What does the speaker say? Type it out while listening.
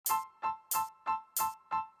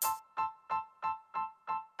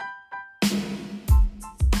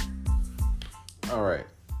All right.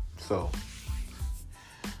 So,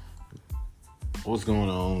 what's going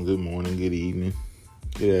on? Good morning, good evening,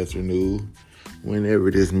 good afternoon.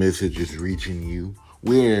 Whenever this message is reaching you,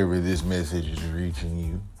 wherever this message is reaching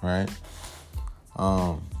you, right?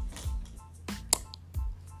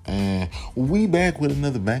 And we back with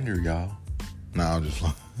another banger, y'all. No, I'm just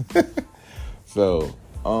so,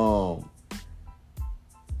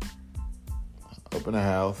 up in the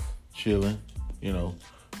house, chilling,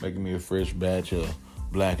 making me a fresh batch of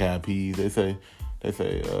black eyed peas. They say,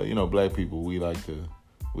 black people, we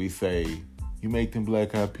say, you make them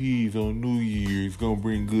black eyed peas on New Year, it's gonna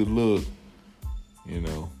bring good luck.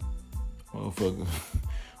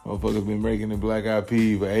 Motherfuckers been making the black eyed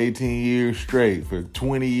peas for 18 years straight, for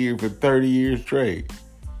 20 years, for 30 years straight.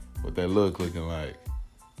 What that look looking like?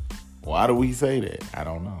 Why do we say that? I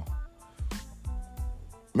don't know.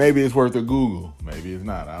 Maybe it's worth a Google. Maybe it's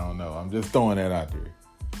not. I don't know. I'm just throwing that out there.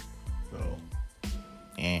 So,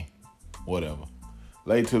 whatever.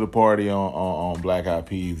 Late to the party on black eyed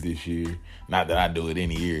peas this year. Not that I do it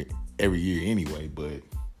every year anyway, but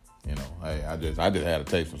hey, I just had a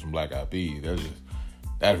taste of some black eyed peas.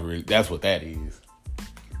 That's what that is.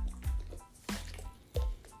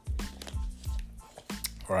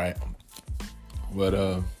 Right. But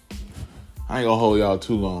I ain't gonna hold y'all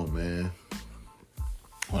too long, man.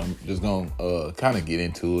 I'm just gonna kind of get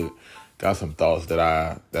into it. Got some thoughts that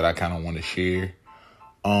I kind of want to share.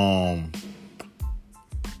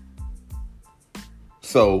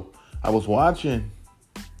 So I was watching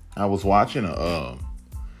a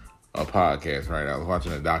podcast, right? I was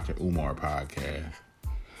watching a Dr. Umar podcast.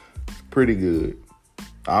 Pretty good.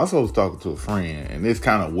 I also was talking to a friend, and this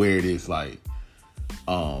kind of where this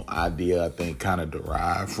idea I think kind of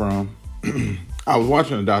derived from. I was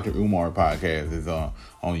watching a Dr. Umar podcast. It's on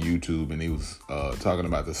YouTube, and he was talking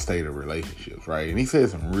about the state of relationships, right? And he said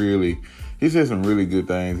some really good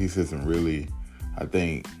things. He said some really, I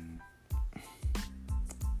think,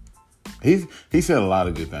 he said a lot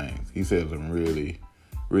of good things. He said some really,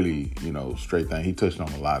 really, straight things. He touched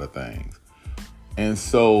on a lot of things. And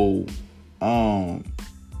so, one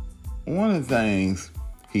of the things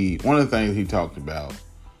he talked about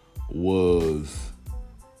was,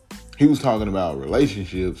 he was talking about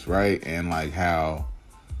relationships, right? And like how,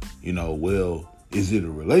 well, is it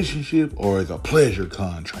a relationship or is it a pleasure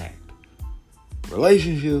contract?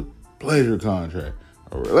 Relationship, pleasure contract.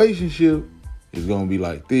 A relationship is going to be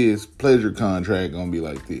like this. Pleasure contract going to be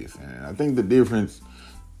like this. And I think the difference,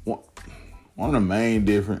 one of the main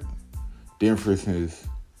differences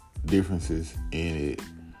in it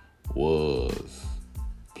was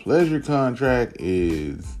pleasure contract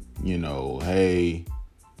is, hey,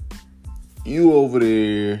 you over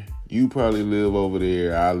there, you probably live over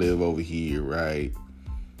there, I live over here, right?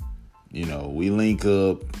 We link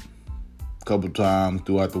up a couple times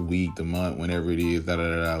throughout the week, the month, whenever it is,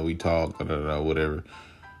 we talk, whatever.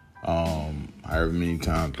 However many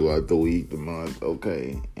times throughout the week, the month,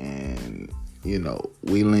 okay. And,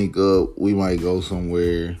 we link up, we might go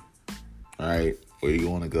somewhere, right? Where you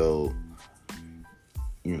want to go,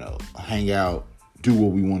 hang out, do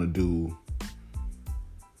what we want to do.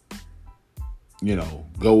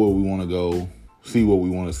 Go where we want to go, see what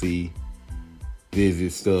we want to see,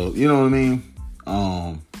 visit stuff. You know what I mean?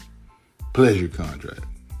 Pleasure contract.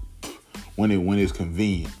 When it's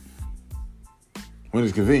convenient. When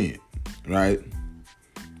it's convenient, right?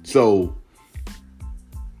 So,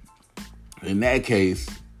 in that case,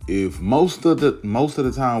 if most of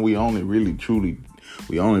the time we only really dealing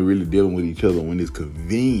with each other when it's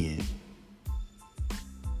convenient,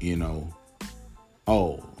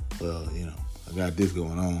 oh, well, I got this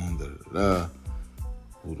going on,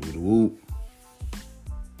 whoop.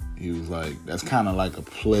 He was like, that's kind of like a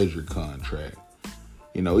pleasure contract.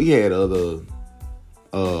 He had other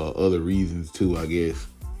reasons too, I guess,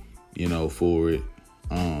 for it.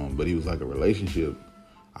 But he was like, a relationship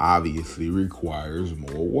obviously requires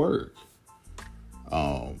more work.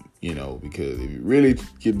 Because if you really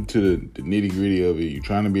get into the nitty gritty of it, you're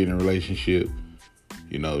trying to be in a relationship,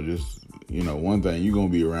 one thing, you're going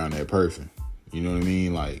to be around that person. You know what I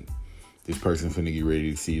mean? Like, this person finna get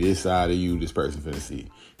ready to see this side of you. This person finna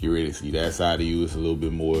get ready to see that side of you. It's a little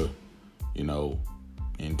bit more,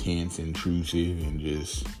 intense, intrusive, and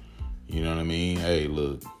just, you know what I mean? Hey,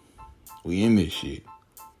 look, we in this shit,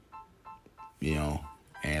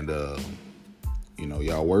 and,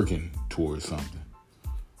 y'all working towards something.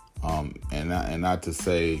 And not to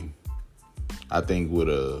say, I think with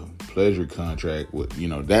a pleasure contract,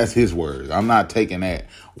 that's his words. I'm not taking that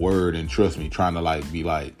word and, trust me, trying to be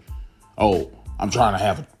like, oh, I'm trying to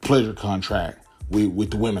have a pleasure contract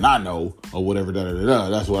with the women I know or whatever. Da, da, da, da.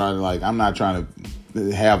 That's what I like. I'm not trying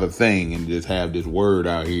to have a thing and just have this word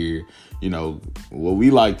out here. You know, what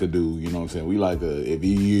we like to do, you know what I'm saying? We like to, if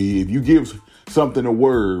you give something a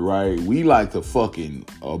word, right, we like to fucking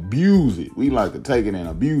abuse it. We like to take it and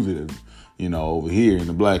abuse it, you know, over here in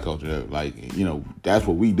the black culture. Like, you know, that's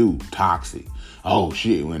what we do. Toxic. Oh,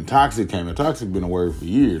 shit. When toxic came in, toxic been a word for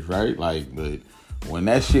years, right? Like, but when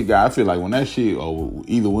that shit got, I feel like when that shit, or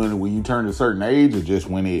either when you turn a certain age or just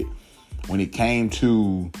when it came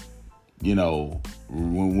to, you know,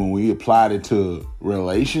 when we applied it to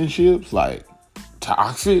relationships, like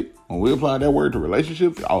toxic, when we applied that word to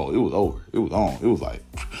relationships, oh, it was over. It was on. It was like,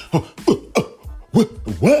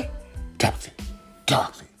 what? Toxic.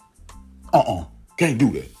 Can't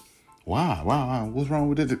do that. Why? What's wrong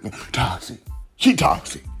with this? Toxic. She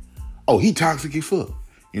toxic. Oh, he toxic as fuck.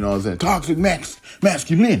 You know what I'm saying? Toxic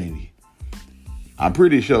masculinity. I'm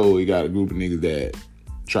pretty sure we got a group of niggas that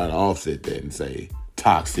try to offset that and say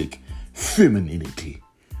toxic femininity.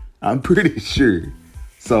 I'm pretty sure.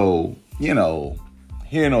 So, you know,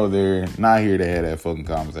 here nor there, not here to have that fucking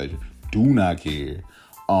conversation. Do not care.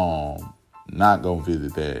 Not gonna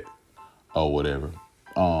visit that or whatever.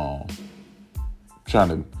 Trying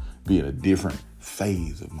to be in a different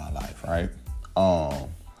phase of my life, right? But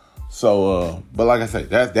like I say,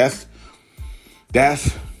 that's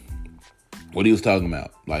what he was talking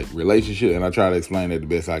about, like relationship, and I try to explain that the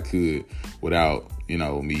best I could without, you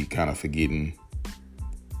know, me kind of forgetting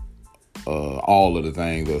all of the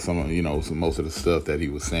things or most of the stuff that he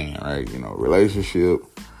was saying, right? You know, relationship,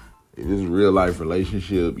 if it's a real life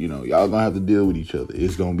relationship, you know, y'all gonna have to deal with each other.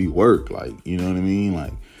 It's gonna be work, like, you know what I mean?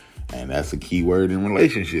 Like, and that's a key word in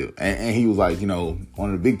relationship. And he was like, you know,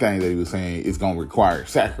 one of the big things that he was saying, it's gonna require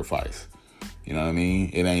sacrifice. You know what I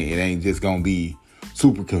mean? It ain't just gonna be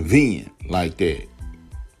super convenient like that,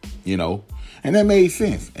 you know? And that made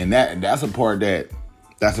sense. And that's a part that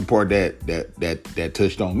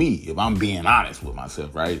touched on me, if I'm being honest with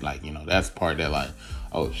myself, right? Like, you know, that's the part that, like,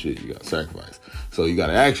 oh shit, you got sacrifice. So you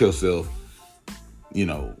gotta ask yourself, you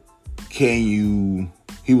know, he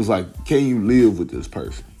was like, can you live with this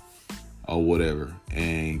person or whatever?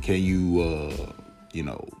 And can you, you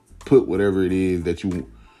know, put whatever it is that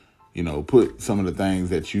you know, put some of the things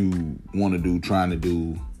that you want to do, trying to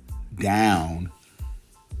do down,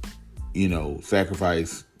 you know,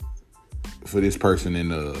 sacrifice for this person in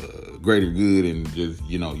the greater good and just,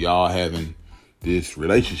 you know, y'all having this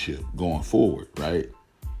relationship going forward, right?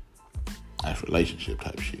 That's relationship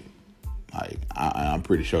type shit. Like, I'm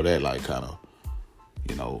pretty sure that, like, kind of,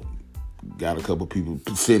 you know, got a couple people,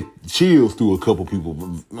 sent chills through a couple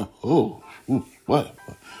people. Oh, what?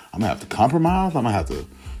 I'm gonna have to compromise? I'm gonna have to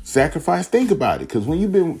sacrifice? Think about it. Because when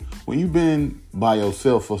you've been by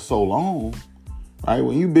yourself for so long, right?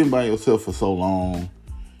 When you've been by yourself for so long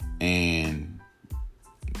and,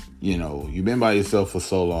 you know, you've been by yourself for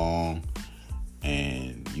so long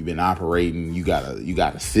and you've been operating, you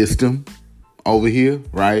got a system over here,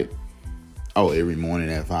 right? Oh, every morning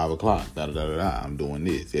at 5 o'clock, I'm doing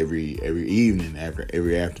this. Every evening,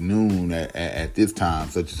 every afternoon at this time,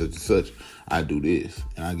 such and such and such, I do this.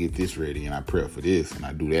 And I get this ready and I prep for this and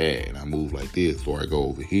I do that and I move like this, or I go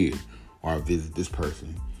over here, or I visit this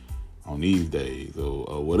person on these days,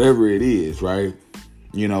 or whatever it is, right?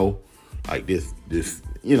 You know, like this,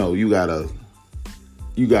 you know, you gotta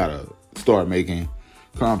start making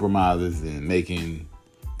compromises and making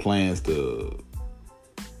plans to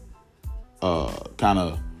kind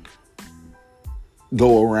of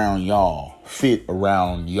go around y'all, fit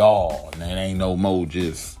around y'all, and it ain't no more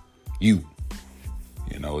just you.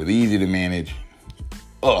 You know, it's easy to manage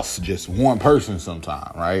us, just one person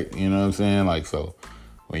sometime, right? You know what I'm saying? Like, so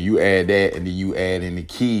when you add that and then you add in the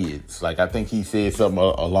kids, like I think he said something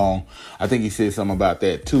about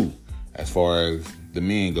that too, as far as the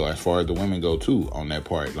men go, as far as the women go too, on that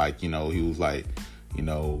part. Like, you know, he was like, you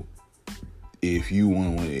know, if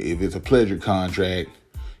it's a pleasure contract,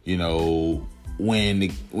 you know,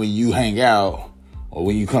 when you hang out or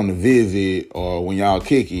when you come to visit or when y'all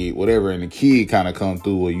kick it, whatever, and the kid kind of come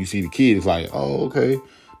through or you see the kid, it's like, oh, okay,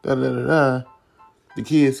 da-da-da-da. The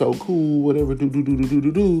kid's so cool, whatever,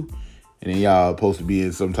 do. And then y'all supposed to be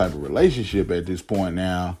in some type of relationship at this point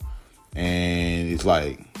now. And it's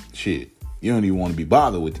like, shit, you don't even want to be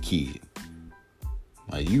bothered with the kid.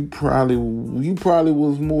 Like, you probably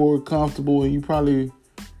was more comfortable and you probably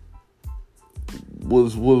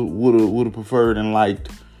would have preferred and liked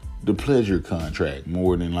the pleasure contract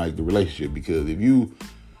more than like the relationship, because if you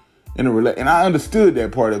in a and I understood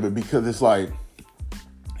that part of it, because it's like,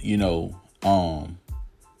 you know,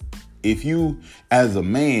 if you as a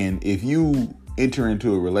man, if you enter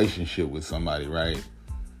into a relationship with somebody, right?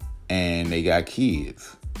 And they got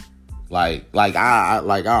kids. I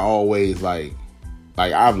always like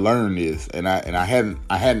I've learned this, and I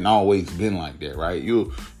hadn't always been like that, right?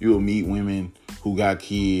 You'll meet women who got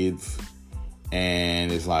kids,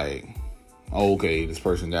 and it's like, oh, okay, this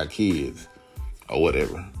person got kids or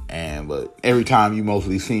whatever. But every time you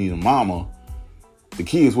mostly seen the mama, the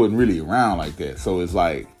kids wasn't really around like that. So it's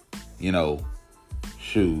like, the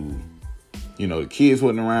kids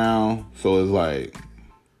wasn't around. So it's like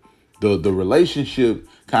the relationship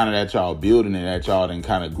kind of that y'all building and that y'all then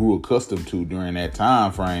kind of grew accustomed to during that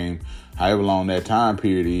time frame, however long that time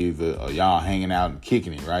period is, y'all hanging out and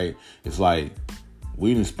kicking it, right? It's like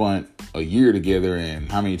we done spent a year together, and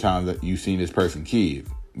how many times that you seen this person kids,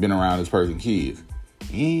 been around this person kids?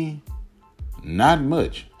 Not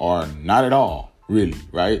much, or not at all, really,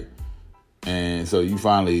 right? And so you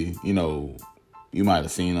finally, you might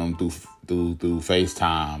have seen them through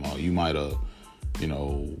FaceTime, or you might have,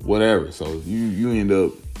 whatever. So you end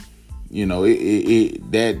up,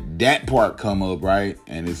 that part come up, right?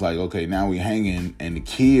 And it's like, okay, now we hanging, and the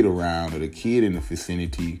kid around, or the kid in the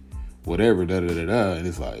vicinity, whatever, and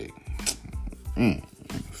it's like,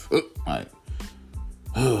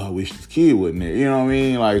 I wish this kid wasn't there. You know what I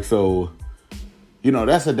mean? Like, so,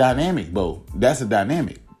 that's a dynamic, Bo. That's a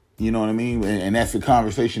dynamic. You know what I mean? And that's a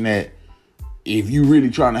conversation that, if you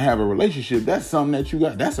really trying to have a relationship, that's something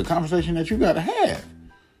that that's a conversation that you got to have.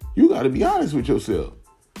 You got to be honest with yourself.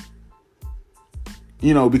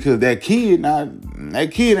 Because that kid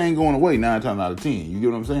ain't going away 9 times out of 10. You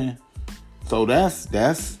get what I'm saying? So that's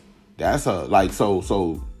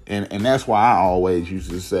and that's why I always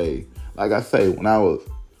used to say, like I say, when I was,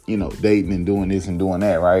 dating and doing this and doing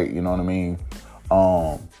that, right? You know what I mean?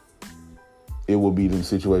 It would be them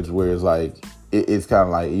situations where it's like, it's kind of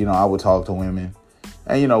like, I would talk to women,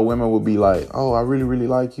 and, women would be like, oh, I really, really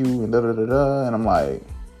like you, and da-da-da-da. And I'm like,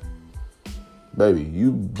 baby,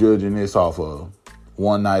 you judging this off of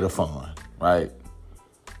one night of fun, right?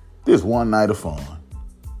 This one night of fun.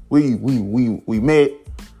 We met,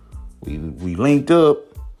 we linked up,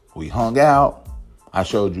 we hung out. I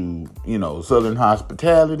showed you, Southern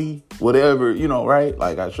hospitality, whatever, right?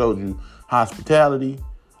 Like, I showed you hospitality.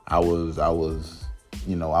 I was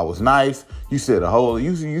nice. You said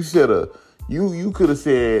you could have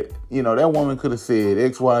said, that woman could have said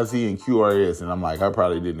X, Y, Z, and QRS. And I'm like, I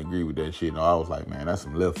probably didn't agree with that shit. No, I was like, man, that's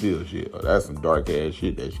some left field shit. Or that's some dark ass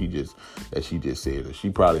shit that she just said. Or she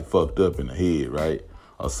probably fucked up in the head, right?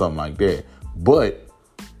 Or something like that. But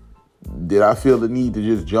did I feel the need to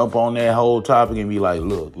just jump on that whole topic and be like,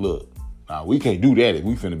 look, nah, we can't do that if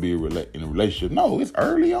we finna be in a relationship. No, it's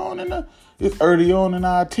early on in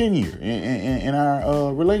our tenure, in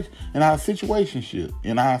our relation, in our situationship,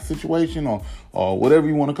 in our situation, or whatever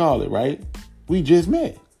you want to call it, right? We just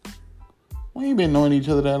met. We ain't been knowing each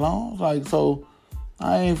other that long. Like, so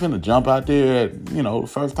I ain't finna jump out there at, the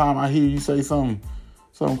first time I hear you say some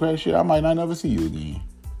crazy shit, I might not never see you again.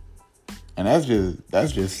 And that's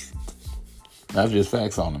just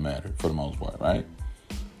facts on the matter for the most part, right?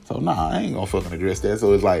 So I ain't gonna fucking address that.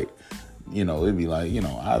 So it's like, it'd be like,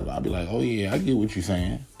 I'd be like, oh yeah, I get what you're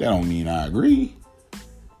saying. That don't mean I agree,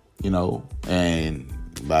 and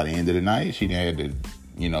by the end of the night, she had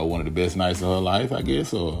one of the best nights of her life, I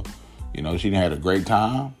guess, or, she had a great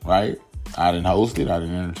time, right? I didn't host it, I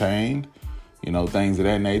didn't entertain, things of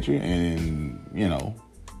that nature. And,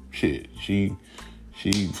 shit, she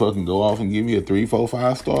fucking go off and give me a 3, 4,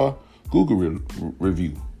 5-star Google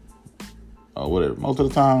review or whatever. Most of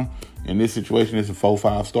the time in this situation, it's a 4,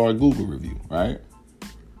 5-star Google review, right?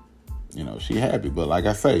 She happy. But like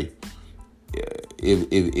I say,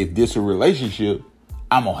 if this a relationship,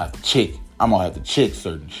 I'm gonna have to check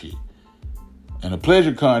certain shit. And a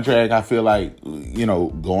pleasure contract, I feel like,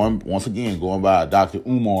 going by Dr.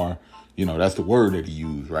 Umar, that's the word that he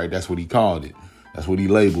used, right? That's what he called it. That's what he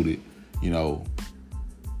labeled it.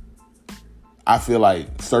 I feel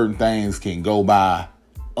like certain things can go by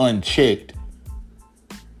unchecked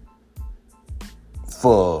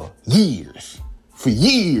for years.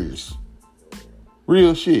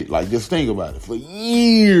 Real shit. Like, just think about it. For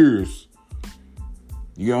years.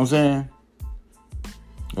 You know what I'm saying?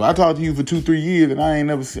 If I talk to you for 2-3 years and I ain't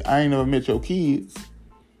never met your kids,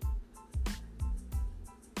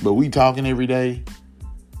 but we talking every day,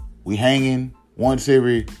 we hanging once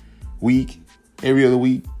every week, every other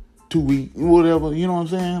week, 2 weeks, whatever, you know what I'm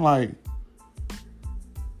saying? Like,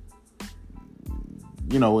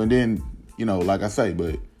 and then, like I say,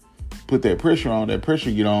 but put that pressure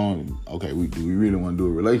get on, okay, do we really want to do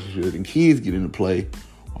a relationship? And kids get into play,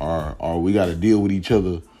 or we got to deal with each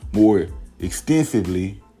other more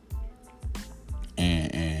extensively,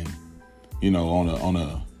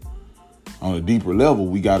 on a deeper level,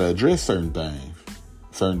 we gotta address certain things.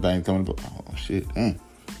 Certain things coming up. Oh shit, damn.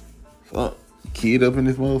 Fuck. Kid up in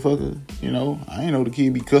this motherfucker. I ain't know the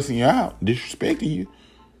kid be cussing you out, disrespecting you,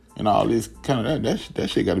 and all this kind of that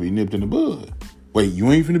shit gotta be nipped in the bud. Wait,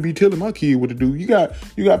 you ain't finna be telling my kid what to do. You got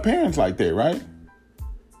parents like that, right?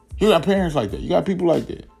 You got parents like that. You got people like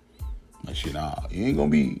that. Like shit, nah, you ain't gonna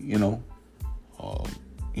be,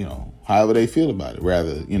 however they feel about it.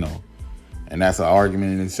 Rather, and that's an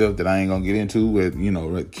argument in itself that I ain't gonna get into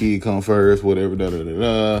with, kid come first, whatever,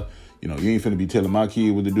 you ain't finna be telling my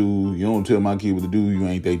kid what to do. You don't tell my kid what to do. You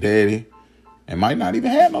ain't their daddy. And might not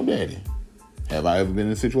even have no daddy. Have I ever been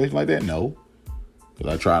in a situation like that? No.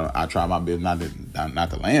 Because I try my best not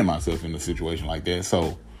to land myself in a situation like that.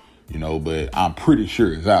 So, but I'm pretty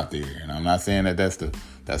sure it's out there. And I'm not saying that that's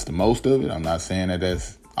the most of it. I'm not saying that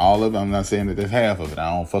that's all of it. I'm not saying that that's half of it. I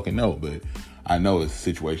don't fucking know. But I know it's a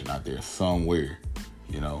situation out there somewhere,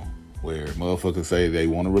 where motherfuckers say they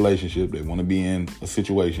want a relationship, they want to be in a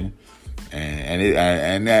situation,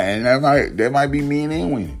 and that might be men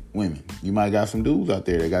and women. You might got some dudes out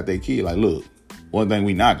there that got their kid. Like, look, one thing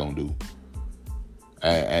we not gonna do.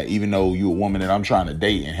 Even though you a woman that I'm trying to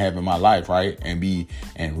date and have in my life, right? And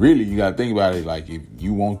really you gotta think about it. Like, if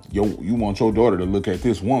you want your daughter to look at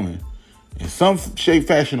this woman in some shape,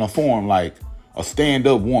 fashion, or form like a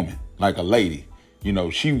stand-up woman, like a lady.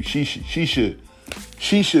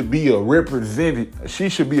 She should be a representative. She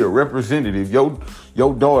should be a representative. Your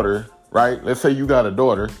daughter, right? Let's say you got a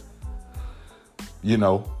daughter.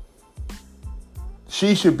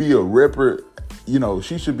 She should be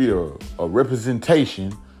she should be a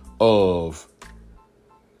representation of.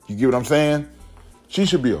 You get what I'm saying? She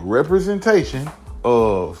should be a representation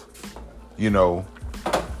of,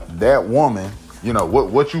 that woman.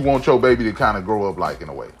 What you want your baby to kind of grow up like, in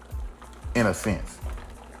a way, in a sense.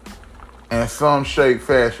 In some shape,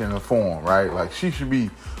 fashion, or form, right? Like, she should be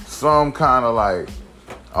some kind of like,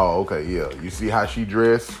 oh, okay, yeah. You see how she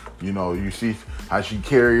dress, you see how she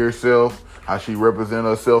carry herself, how she represent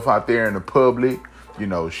herself out there in the public.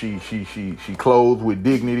 She clothed with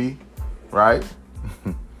dignity, right?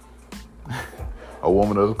 A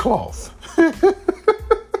woman of the cloth.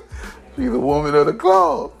 She's a woman of the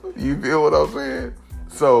cloth. You feel what I'm saying?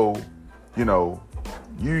 So,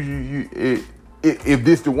 if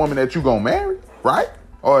this the woman that you gonna marry, right?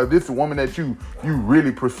 Or if this the woman that you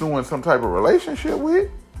really pursuing some type of relationship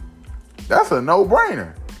with, that's a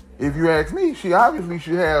no-brainer. If you ask me, she obviously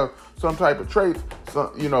should have some type of traits,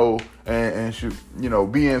 and should,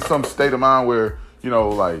 be in some state of mind where,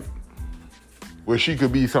 like, where she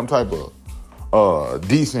could be some type of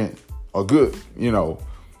decent or good,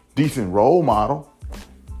 decent role model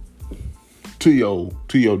to your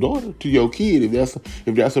daughter, to your kid, if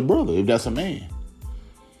that's a brother, if that's a man.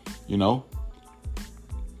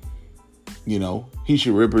 He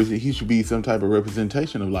should be some type of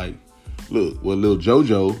representation of, like, look, what little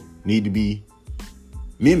JoJo need to be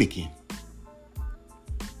mimicking.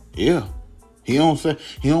 Yeah. He don't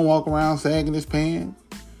walk around sagging his pants.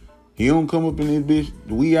 He don't come up in this bitch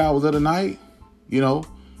the wee hours of the night,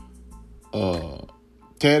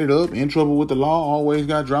 tatted up, in trouble with the law, always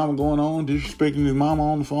got drama going on, disrespecting his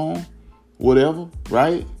mama on the phone, whatever,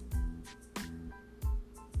 right?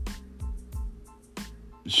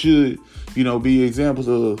 Should, be examples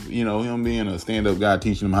of, him being a stand-up guy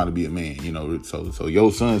teaching him how to be a man, so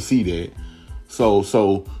your son see that. So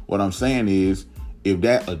what I'm saying is, if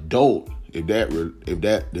that adult, if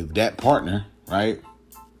that partner, right?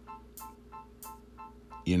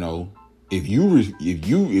 If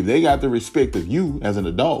they got the respect of you as an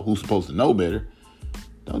adult who's supposed to know better,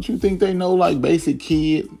 don't you think they know, like, basic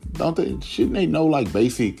kid? Shouldn't they know, like,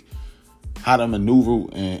 basic how to maneuver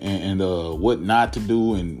and what not to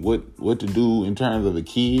do and what to do in terms of a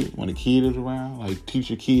kid when a kid is around? Like, teach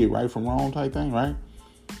your kid right from wrong type thing, right?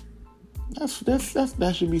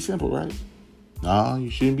 That should be simple, right? No, you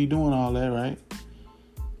shouldn't be doing all that, right?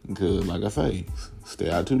 Because, like I say, stay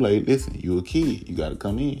out too late. Listen, you a kid. You got to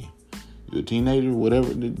come in. You're a teenager,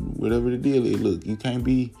 whatever the deal is. Look, you can't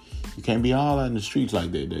be all out in the streets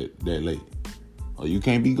like that late. Or you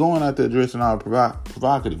can't be going out there dressing all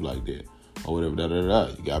provocative like that. Or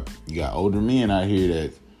whatever, You got older men out here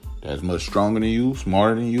that's much stronger than you,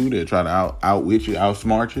 smarter than you. They try to outwit you,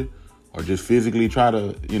 outsmart you, or just physically try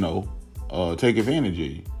to, take advantage of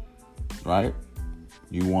you, right?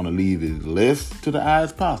 You want to leave as less to the eye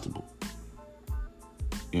as possible,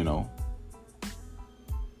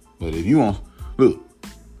 But if you want, look,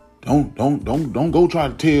 don't go try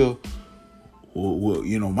to tell,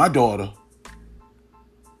 my daughter,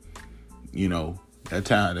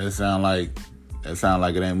 that sound like That sounds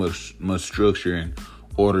like it ain't much structure and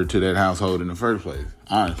order to that household in the first place.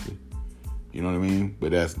 Honestly, you know what I mean.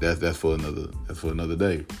 But that's for another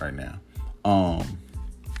day right now.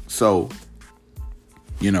 So,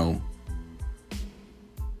 you know,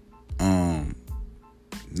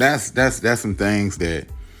 that's some things that,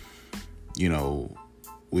 you know.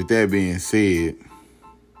 With that being said,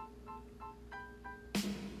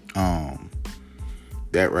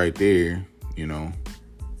 that right there, you know.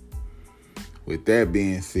 With that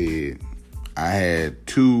being said, I had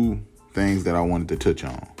two things that I wanted to touch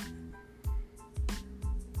on.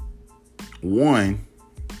 One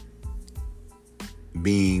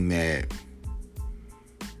being that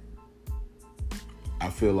I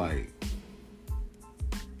feel like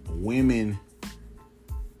women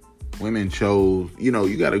chose, you know,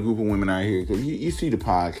 you got a group of women out here, because you see the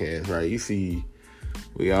podcast, right? You see,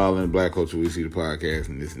 we all in the black culture, we see the podcast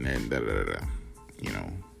and this and that and da-da-da-da. You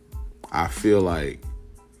know, I feel like,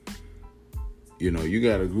 you know, you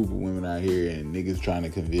got a group of women out here and niggas trying to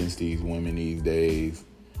convince these women these days.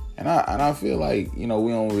 And I feel like, you know,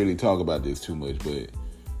 we don't really talk about this too much, but,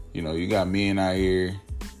 you know, you got men out here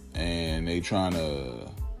and they trying to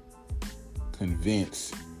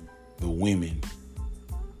convince the women,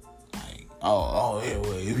 like, oh yeah,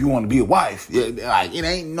 well, if you want to be a wife, yeah, like, it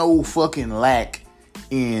ain't no fucking lack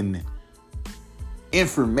in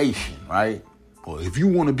information, right? Or if you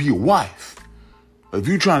want to be a wife, or if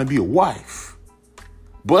you're trying to be a wife.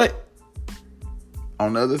 But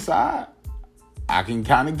on the other side, I can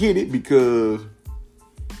kind of get it, because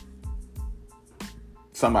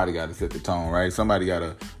somebody got to set the tone, right? Somebody got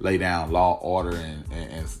to lay down law, order, and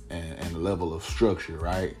a level of structure,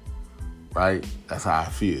 right? Right? That's how I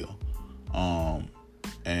feel.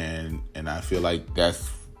 And I feel like that's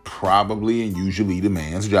probably and usually the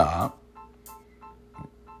man's job.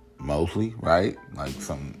 Mostly, right? Like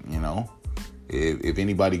some, you know, if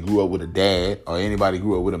anybody grew up with a dad, or anybody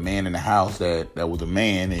grew up with a man in the house that was a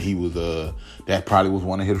man, and he was that probably was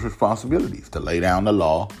one of his responsibilities, to lay down the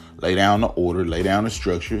law, lay down the order, lay down the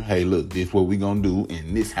structure. Hey, look, this what we gonna do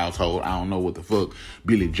in this household. I don't know what the fuck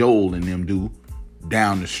Billy Joel and them do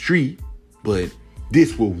down the street, but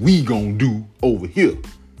this what we gonna do over here.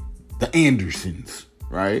 The Andersons,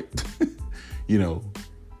 right? You know,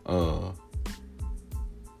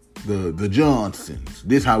 the Johnsons.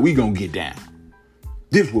 This how we gonna get down.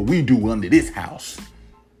 This what we do under this house.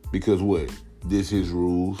 Because what? This his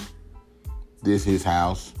rules. This his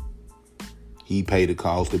house. He paid the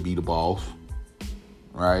cost to be the boss.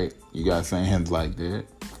 Right? You got sayings like that.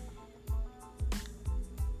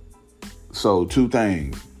 So, two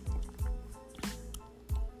things.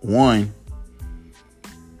 One,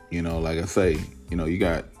 you know, like I say, you know, you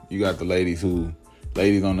got the ladies on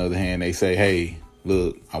the other hand, they say, hey,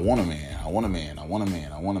 look, I want a man. I want a man. I want a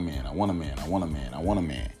man. I want a man. I want a man. I want a man. I want a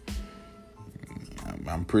man.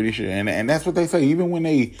 I'm pretty sure, and that's what they say. Even when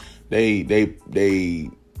they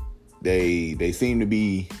seem to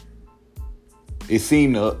be. It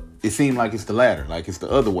seemed like it's the latter, like it's the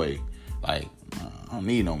other way. Like, I don't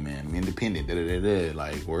need no man. I'm independent.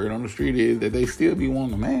 Like, word on the street is that they still be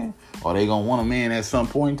wanting a man, or they gonna want a man at some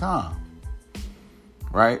point in time,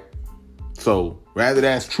 right? So whether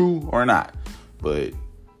that's true or not. But,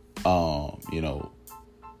 you know,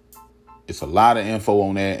 it's a lot of info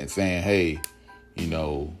on that, and saying, hey, you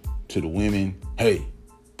know, to the women, hey,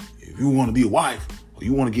 if you want to be a wife, or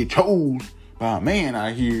you want to get chose by a man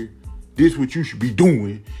out here, this what you should be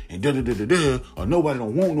doing, and da-da-da-da-da, or nobody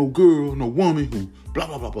don't want no girl, no woman who blah,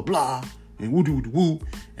 blah, blah, blah, blah, and woo-doo-doo-woo.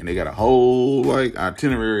 And they got a whole, like,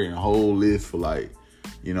 itinerary and a whole list for, like,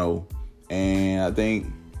 you know, and I think,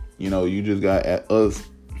 you know, you just got us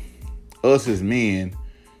as men,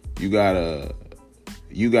 we gotta,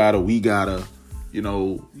 you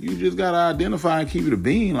know, you just gotta identify and keep it a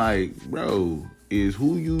bean. Like, bro, is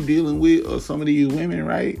who you dealing with, or some of these women,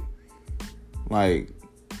 right? Like,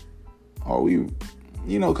 are we,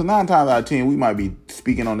 you know, because 9 times out of 10, we might be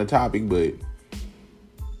speaking on the topic, but,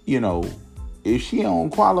 you know, if she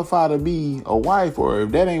don't qualify to be a wife, or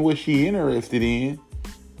if that ain't what she interested in,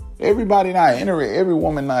 every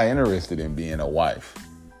woman not interested in being a wife.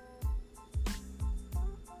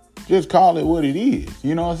 Just call it what it is.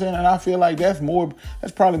 You know what I'm saying? And I feel like that's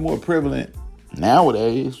probably more prevalent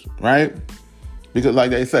nowadays, right? Because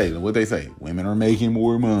like they say, women are making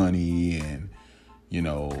more money, and, you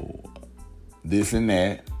know, this and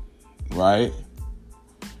that, right?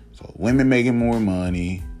 So women making more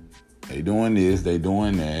money, they doing this, they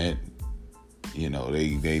doing that, you know,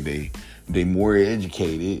 they more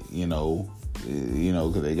educated, you know,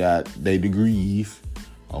 because they got their degrees.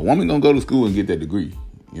 A woman gonna go to school and get that degree.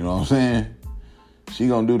 You know what I'm saying? She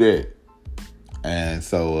gonna do that. And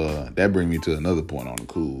so that brings me to another point on the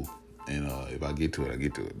cool. And if I get to it, I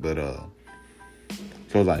get to it. But so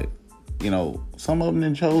it's like, some of them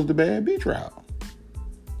then chose the bad bitch route.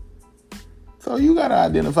 So you gotta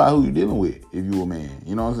identify who you're dealing with if you a man.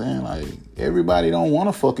 You know what I'm saying? Like, everybody don't want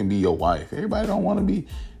to fucking be your wife. Everybody don't want to be,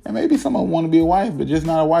 and maybe some of them want to be a wife, but just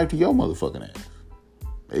not a wife to your motherfucking ass.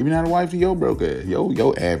 Maybe not a wife to your broke ass,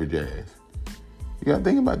 your average ass. You gotta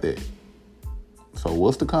think about that. So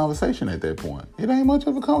what's the conversation at that point? It ain't much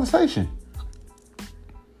of a conversation.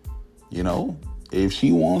 If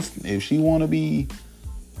she want to be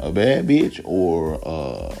a bad bitch, or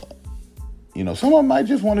some of them might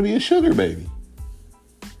just want to be a sugar baby.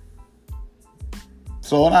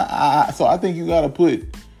 So I think you gotta put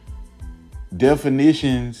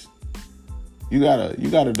definitions. You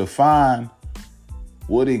gotta define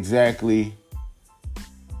what exactly.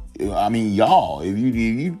 I mean, y'all, if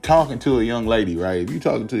you talking to a young lady, right? If you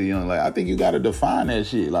talking to a young lady, I think you gotta define that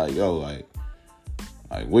shit. Like,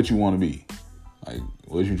 like what you want to be, like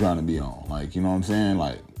what you trying to be on, like, you know what I'm saying?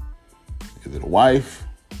 Like, is it a wife?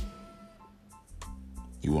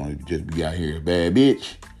 You want to just be out here a bad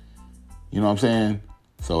bitch? You know what I'm saying?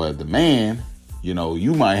 So as the man,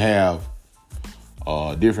 you might have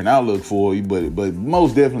a different outlook for you, but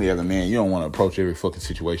most definitely as a man, you don't want to approach every fucking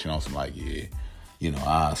situation on some like,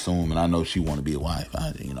 I assume and I know she want to be a wife.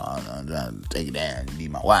 I'm trying to take it down and be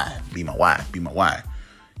my wife.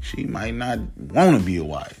 She might not want to be a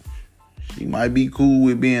wife. She might be cool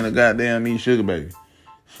with being a goddamn mean sugar baby.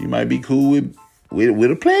 She might be cool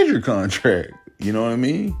with a pleasure contract. You know what I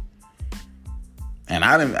mean? And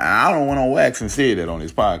I don't want to wax and say that on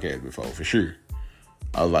this podcast before, for sure.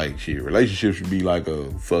 I was like, shit, relationships should be like a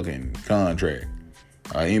fucking contract,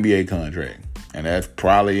 an NBA contract. And that's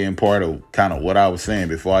probably in part of kind of what I was saying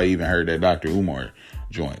before I even heard that Dr. Umar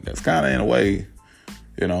joint. That's kind of in a way,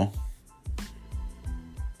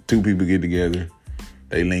 two people get together,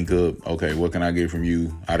 they link up. Okay, what can I get from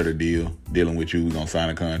you out of the deal? Dealing with you, we're going to sign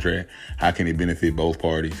a contract. How can it benefit both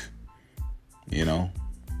parties?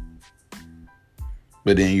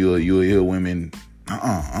 But then you'll hear women,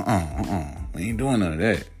 we ain't doing none of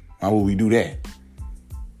that. Why would we do that?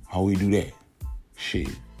 Shit.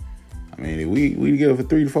 I mean, if we together for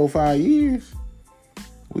 3 to 4, 5 years,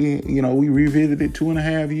 we revisited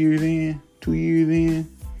 2.5 years in, 2 years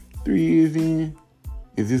in, 3 years in.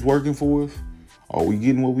 Is this working for us? Are we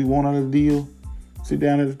getting what we want out of the deal? Sit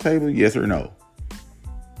down at the table, yes or no?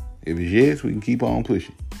 If it's yes, we can keep on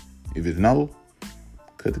pushing. If it's no,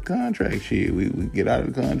 cut the contract. Shit, we get out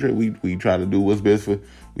of the contract. We try to do what's best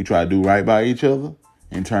we try to do right by each other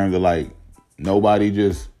in terms of like nobody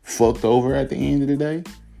just fucked over at the end of the day.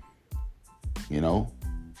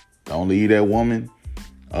 Don't leave that woman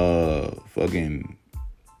fucking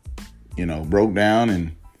broke down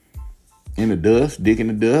and in the dust, dick in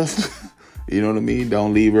the dust. You know what I mean?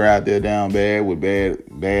 Don't leave her out there down bad with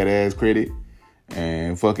bad ass credit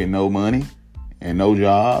and fucking no money and no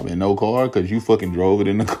job and no car because you fucking drove it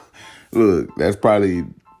in the car. Look, that's probably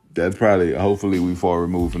hopefully we far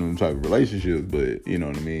removed from them type of relationships, but you know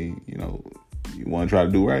what I mean? You want to try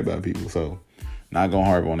to do right by people, so not gonna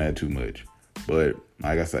harp on that too much. But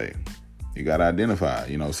like I say, you gotta identify.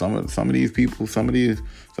 Some of these people, some of these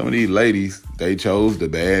ladies, they chose the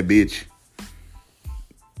bad bitch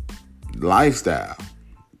lifestyle.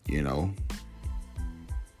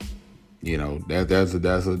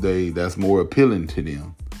 That's more appealing to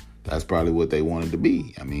them. That's probably what they wanted to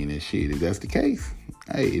be. I mean, and shit, if that's the case,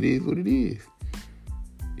 hey, it is what it is.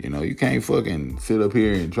 You can't fucking sit up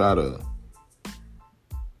here and try to.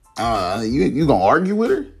 You gonna argue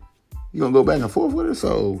with her? You gonna go back and forth with her?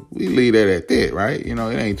 So we leave that at that, right? It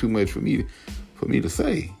ain't too much for me to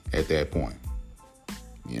say at that point.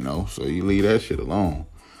 So you leave that shit alone.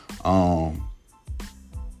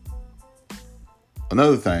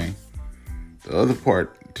 Another thing, the other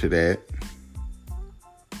part to that,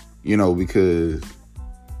 because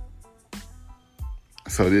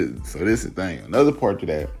so this is the thing. Another part to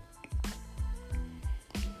that,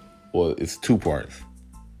 well, it's two parts.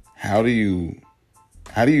 How do you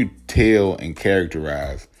tell and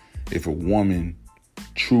characterize if a woman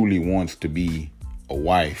truly wants to be a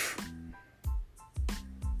wife,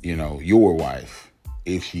 your wife,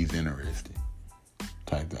 if she's interested,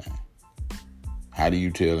 type thing? How do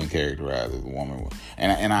you tell and characterize if a woman?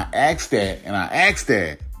 And I ask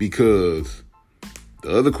that because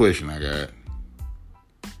the other question I got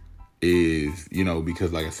is,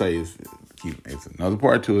 because like I say, it's another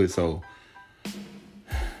part to it. So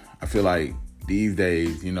I feel like these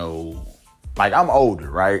days, like I'm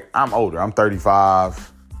older, right? I'm older. I'm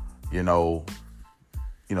 35.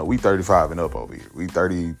 We 35 and up over here. We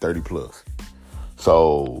 30 plus.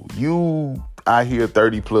 So you out here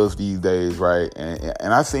 30 plus these days, right?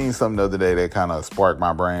 And I seen something the other day that kind of sparked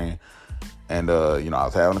my brain. And, I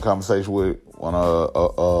was having a conversation with one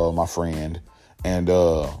of my friend and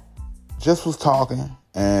just was talking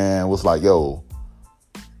and was like, yo,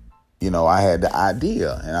 I had the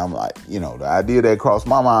idea. And I'm like, the idea that crossed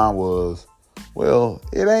my mind was, well,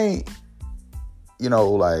 it ain't,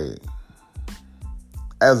 like,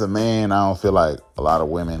 as a man, I don't feel like a lot of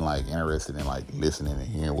women like interested in like listening and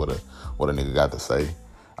hearing what a nigga got to say.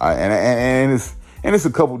 And it's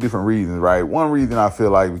a couple different reasons, right? One reason I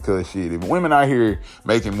feel like because shit, if women out here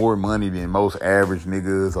making more money than most average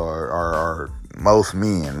niggas or most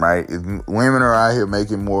men, right? If women are out here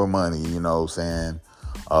making more money, saying,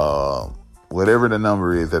 whatever the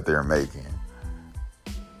number is that they're making,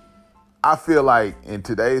 I feel like in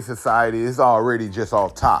today's society, it's already just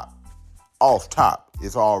off top.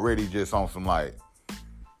 It's already just on some like,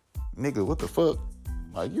 nigga, what the fuck?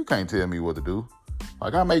 Like, you can't tell me what to do.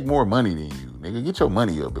 Like, I make more money than you. Nigga, get your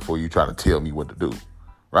money up before you try to tell me what to do.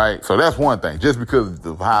 Right? So that's one thing. Just because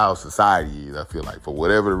of how society is, I feel like, for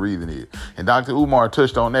whatever the reason is. And Dr. Umar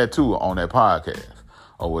touched on that too on that podcast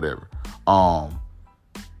or whatever.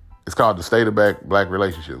 It's called The State of Black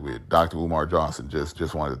Relationship with Dr. Umar Johnson.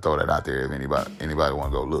 Just wanted to throw that out there if anybody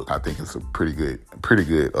want to go look. I think it's a pretty good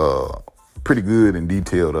and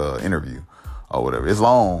detailed interview or whatever. It's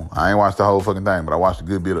long. I ain't watched the whole fucking thing, but I watched a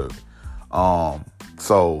good bit of it.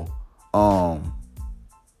 So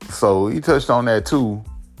he touched on that too.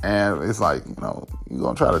 And it's like, you're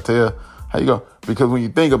going to try to tell how you go. Because when you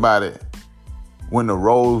think about it, when the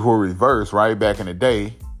roles were reversed, right, back in the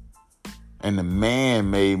day, and the man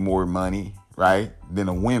made more money, right, than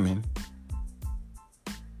the women,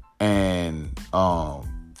 and,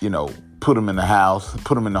 put them in the house,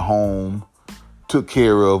 put them in the home, took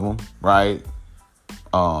care of them, right,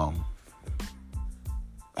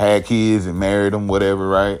 had kids and married them, whatever,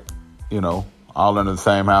 right, all under the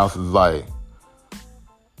same house is like,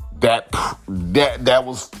 that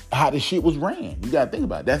was how the shit was ran. You gotta think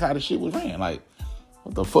about it. That's how the shit was ran. Like,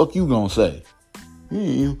 what the fuck you gonna say?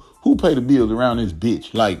 Who pay the bills around this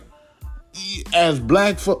bitch? Like, as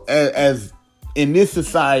black as in this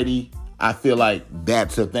society, I feel like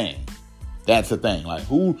that's a thing. That's a thing. Like,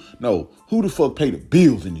 who the fuck pay the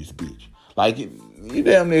bills in this bitch? Like, you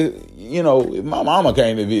damn near, if my mama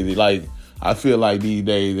came to visit, like, I feel like these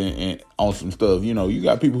days and on some stuff, you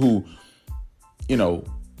got people who,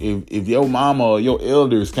 if your mama or your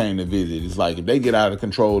elders came to visit, it's like if they get out of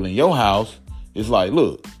control in your house, it's like,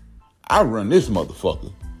 look, I run this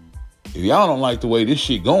motherfucker. If y'all don't like the way this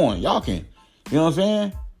shit going, y'all can, you know what I'm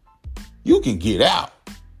saying? You can get out.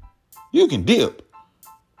 You can dip.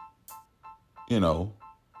 People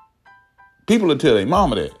will tell their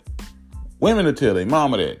mama that. Women will tell their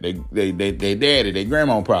mama that. They daddy, their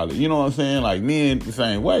grandma probably. You know what I'm saying? Like, men the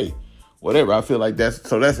same way. Whatever. I feel like that's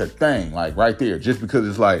a thing, like right there. Just because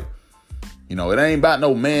it's like, it ain't about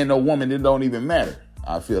no man, no woman. It don't even matter.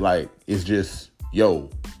 I feel like it's just, yo,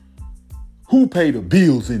 who pay the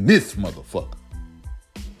bills in this motherfucker?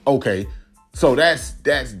 Okay, so that's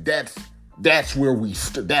where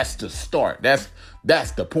that's the start.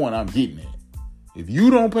 That's the point I'm getting at. If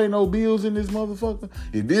you don't pay no bills in this motherfucker,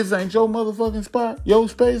 if this ain't your motherfucking spot, your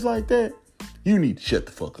space like that, you need to shut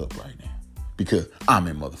the fuck up right now. Because I'm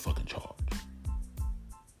in motherfucking charge.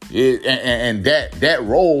 And that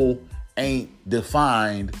role ain't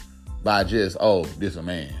defined by just, this a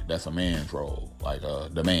man. That's a man's role. Like,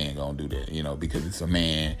 the man gonna do that, because it's a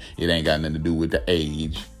man. It ain't got nothing to do with the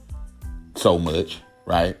age so much,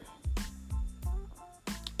 right?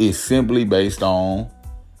 It's simply based on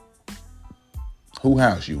who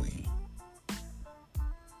house you in.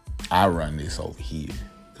 I run this over here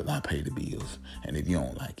because I pay the bills. And if you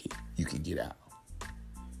don't like it, you can get out.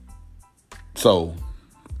 So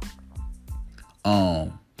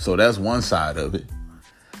that's one side of it,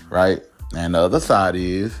 right? And the other side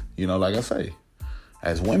is, like I say,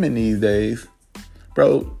 as women these days,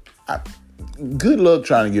 bro, good luck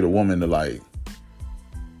trying to get a woman to like,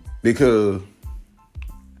 because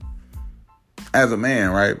as a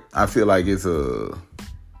man, right, I feel like it's a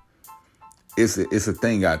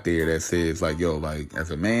thing out there that says like, yo, like as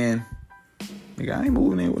a man, nigga, I ain't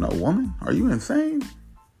moving in with no woman. Are you insane?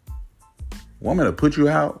 Woman to put you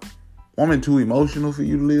out. Woman too emotional for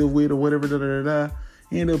you to live with or whatever,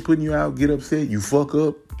 He end up putting you out, get upset, you fuck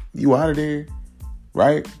up, you out of there,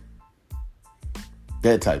 right?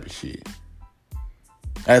 That type of shit.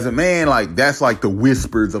 As a man, like, that's like the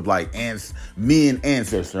whispers of like men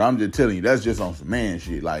ancestor. I'm just telling you, that's just on some man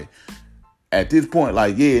shit. Like, at this point,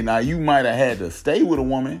 like, yeah, now you might have had to stay with a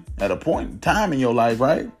woman at a point in time in your life,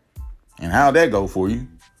 right? And how'd that go for you?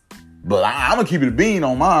 But I'm going to keep it a bean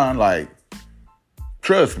on mine. Like,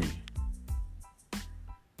 trust me.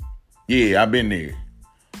 Yeah, I've been there.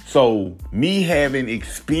 So me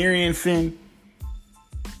experiencing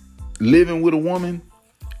living with a woman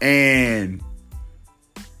and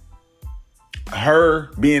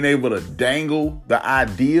her being able to dangle the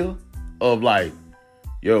idea of like,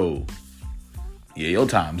 yo, yeah, your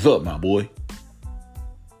time's up, my boy.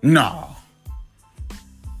 Nah.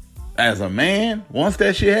 As a man, once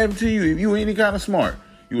that shit happened to you, if you any kind of smart,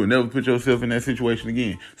 you will never put yourself in that situation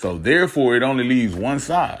again. So therefore, it only leaves one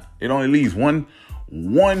side. It only leaves one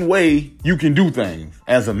way you can do things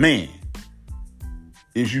as a man.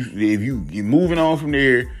 If you're moving on from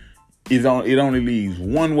there, it only leaves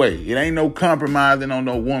one way. It ain't no compromising on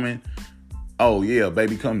no woman. Oh yeah,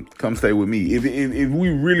 baby, come stay with me. If we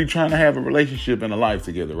really trying to have a relationship and a life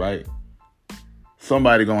together, right?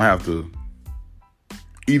 Somebody gonna have to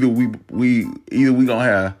either we gonna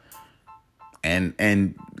have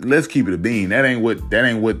and let's keep it a bean. That ain't what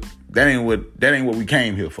we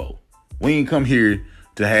came here for. We ain't come here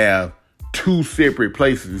to have two separate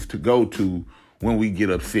places to go to when we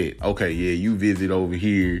get upset. Okay, yeah, you visit over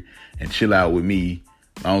here and chill out with me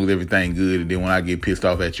as long as everything good. And then when I get pissed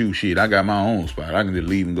off at you, shit, I got my own spot. I can just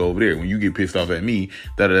leave and go over there. When you get pissed off at me,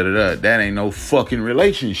 that ain't no fucking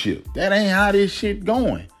relationship. That ain't how this shit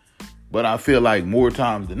going. But I feel like more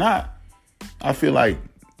times than not, I feel like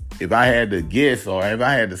if I had to guess or if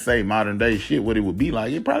I had to say modern day shit, what it would be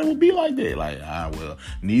like, it probably would be like that. Like, well,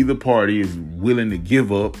 neither party is willing to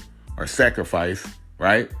give up or sacrifice,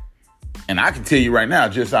 right? And I can tell you right now,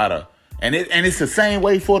 just out of, and it's the same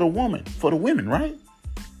way for the women, right?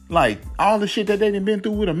 Like all the shit that they done been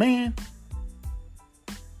through with a man,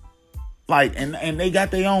 like, and they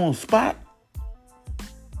got their own spot.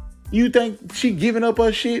 You think she giving up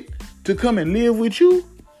her shit to come and live with you,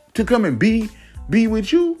 to come and be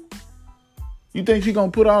with you? You think she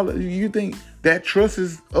gonna put you think that trust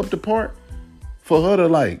is up to part for her to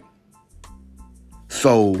like?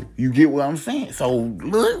 So you get what I'm saying? So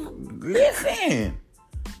look, listen.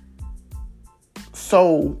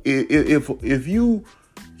 So if you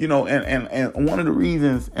know, and one of the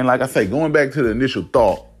reasons, and like I say, going back to the initial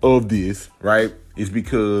thought of this, right, is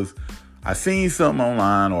because I seen something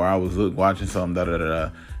online or I was watching something,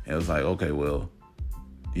 and it was like, okay, well,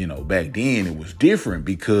 you know, back then it was different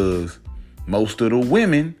because most of the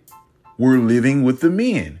women were living with the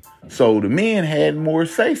men. So the men had more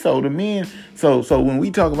say so. The men, so when we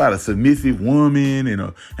talk about a submissive woman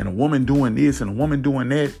and a woman doing this and a woman doing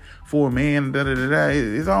that for a man,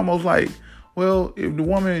 it's almost like, well, if the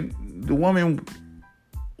woman wasn't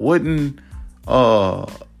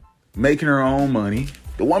making her own money,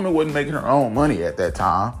 the woman wasn't making her own money at that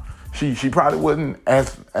time. She probably wasn't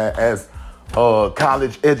as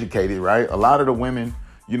college educated, right? A lot of the women,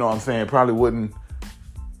 you know what I'm saying, probably wasn't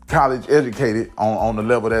college educated on the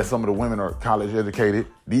level that some of the women are college educated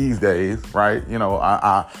these days, right? You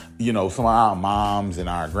know, you know, some of our moms and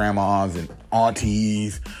our grandmas and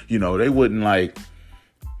aunties, you know, they wouldn't like,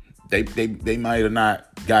 they might have not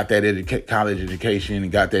got that college education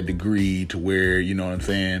and got that degree to where, you know what I'm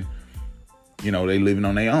saying, you know, they living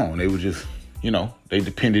on their own. They were just, you know, they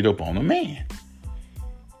depended upon a man.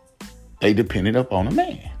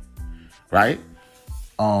 Right?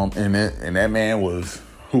 And that man was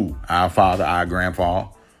who? Our father, our grandfather,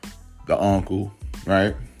 the uncle,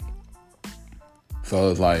 right? So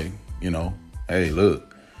it's like, you know, hey,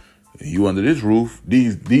 look, you under this roof,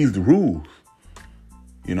 these the rules,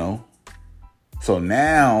 you know? So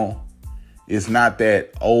now it's not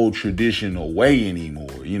that old traditional way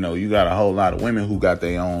anymore. You know, you got a whole lot of women who got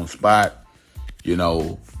their own spot, you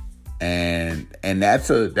know, and that's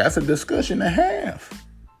a discussion to have.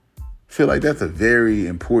 I feel like that's a very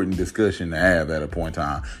important discussion to have at a point in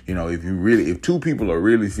time. You know, if two people are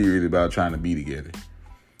really serious about trying to be together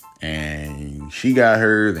and she got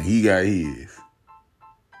hers and he got his,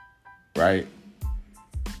 right?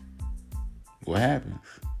 What happens?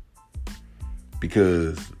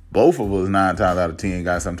 Because both of us 9 times out of 10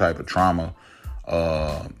 got some type of trauma,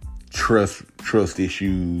 trust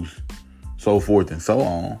issues, so forth and so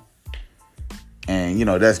on. And, you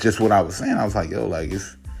know, that's just what I was saying. I was like, yo, like,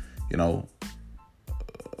 it's, you know,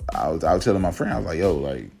 I was telling my friend, I was like, yo,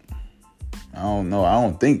 like, I don't know. I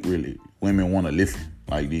don't think really women want to listen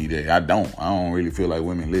like these days. I don't really feel like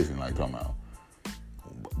women listen like talking about.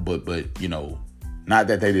 But, you know, not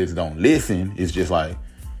that they just don't listen. It's just like,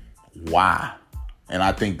 why? And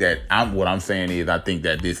I think that what I'm saying is I think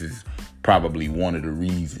that this is probably one of the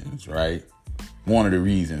reasons, right? One of the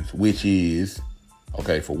reasons, which is,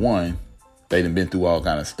 okay, for one, they done been through all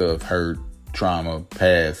kind of stuff, hurt, trauma,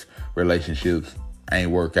 past relationships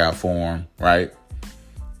ain't work out for him, right?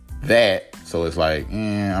 So it's like,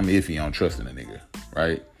 I'm iffy on trusting a nigga,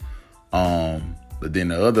 right? But then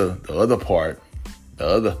the other part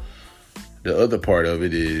of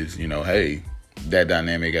it is, hey, that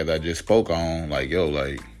dynamic as I just spoke on, like, yo,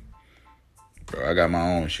 like, bro, I got my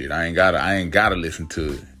own shit. I ain't gotta listen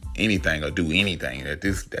to anything or do anything that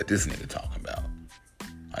this nigga talking about.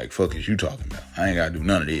 Like, fuck is you talking about? I ain't gotta do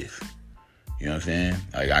none of this. You know what I'm saying?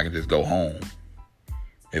 Like, I can just go home.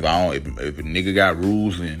 If a nigga got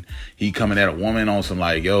rules and he coming at a woman on some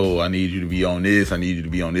like, yo, I need you to be on this, I need you to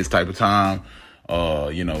be on this type of time,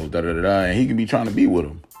 and he can be trying to be with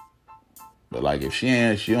him. But like if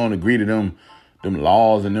she don't agree to them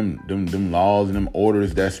laws and them laws and them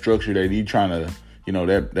orders, that structure that he trying to,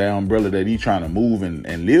 that umbrella that he trying to move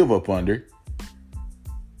and live up under,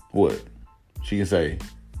 what? She can say,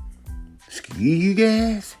 "Screw you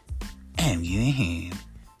guys, I'm getting him."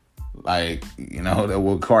 Like, that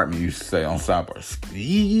what Cartman used to say on South Park. "Screw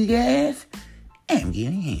you guys, I'm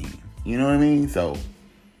getting him." You know what I mean? So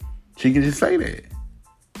she can just say that.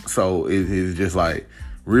 So it's just like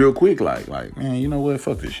real quick, like, man, you know what?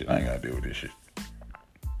 Fuck this shit. I ain't gotta deal with this shit.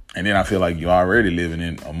 And then I feel like you're already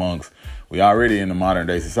living we already in the modern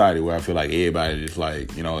day society where I feel like everybody just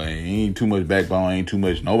like, ain't too much backbone, ain't too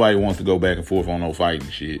much. Nobody wants to go back and forth on no fighting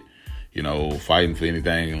shit. Fighting for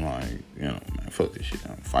anything, like, man, fuck this shit.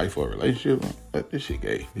 Fight for a relationship? But this shit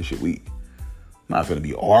gay. This shit weak. I'm not finna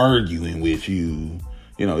be arguing with you.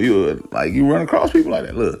 You run across people like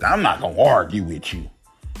that. Look, I'm not gonna argue with you.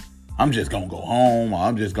 I'm just gonna go home.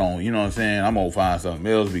 I'm just gonna, I'm gonna find something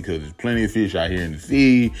else because there's plenty of fish out here in the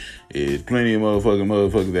sea. There's plenty of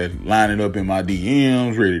motherfuckers that's lining up in my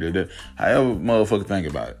DMs, ready to, however motherfucker think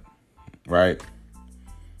about it. Right?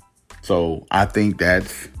 So I think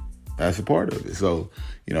that's a part of it. So,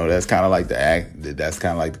 that's kind of like that's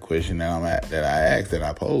kind of like the question that I asked, that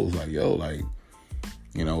I posed. Like, yo, like,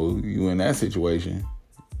 you in that situation,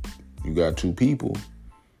 you got two people,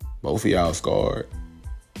 both of y'all scarred.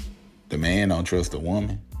 The man don't trust the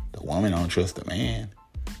woman. The woman don't trust the man.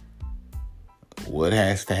 What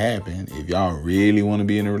has to happen if y'all really want to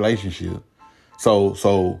be in a relationship?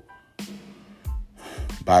 So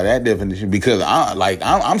by that definition, because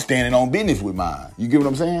I'm standing on business with mine. You get what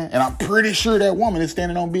I'm saying? And I'm pretty sure that woman is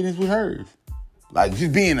standing on business with hers. Like,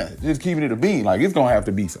 just keeping it a bean. Like, it's gonna have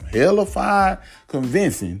to be some hellified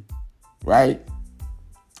convincing, right,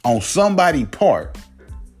 on somebody's part,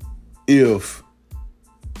 if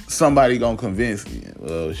somebody gonna convince me,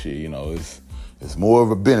 well, shit, it's more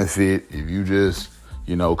of a benefit if you just,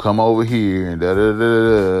 come over here and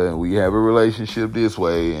da-da-da-da-da, and we have a relationship this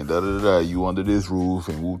way, and da-da-da-da, you under this roof,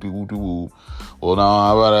 and whoop-de-whoop-de-whoop. Well, no,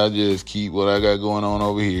 how about I just keep what I got going on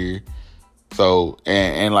over here? So,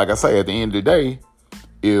 and like I say, at the end of the day,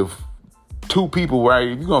 if two people, right,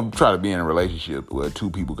 if you're gonna try to be in a relationship where two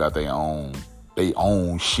people got their own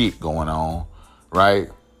shit going on, right,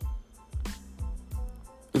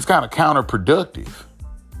 it's kind of counterproductive.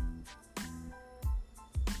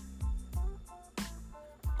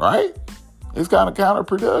 Right? It's kind of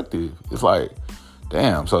counterproductive. It's like,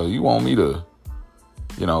 damn, so you want me to,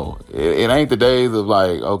 it ain't the days of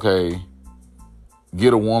like, okay,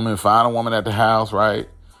 get a woman, find a woman at the house, right?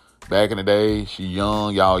 Back in the day, she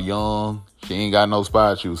young, y'all young. She ain't got no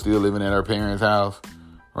spot. She was still living at her parents' house,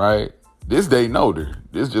 right? This day, no,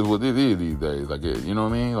 this just what it is these days, I guess. You know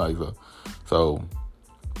what I mean? Like, so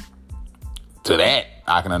to that,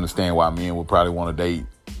 I can understand why men would probably want to date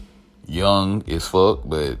young as fuck,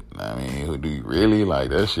 but I mean, who do you really? Like,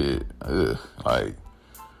 that shit, like,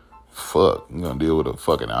 fuck, you gonna deal with a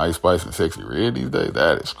fucking Ice Spice and Sexy Red these days?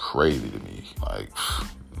 That is crazy to me. Like,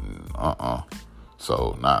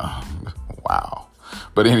 So, nah, wow.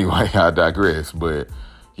 But anyway, I digress. But,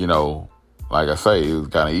 like I say, it was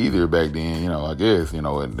kind of easier back then, I guess, in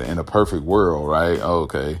a perfect world, right?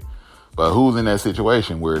 Okay. But who's in that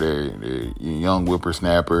situation where they're young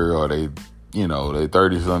whippersnapper, or they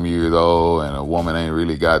 30-some years old and a woman ain't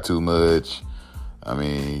really got too much? I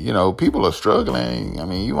mean, people are struggling. I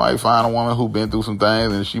mean, you might find a woman who been through some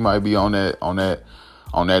things and she might be on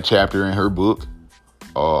that chapter in her book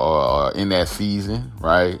or in that season,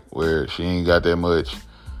 right? Where she ain't got that much,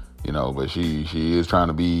 but she is trying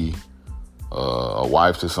to be a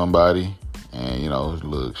wife to somebody. And,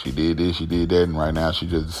 look, she did this, she did that. And right now she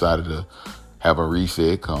just decided to have a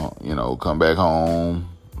reset, come back home,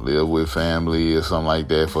 live with family or something like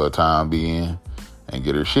that for a time being, and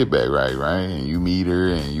get her shit back right? And you meet her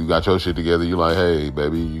and you got your shit together. You're like, hey,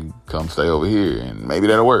 baby, you come stay over here, and maybe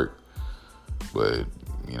that'll work. But,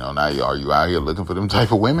 now are you out here looking for them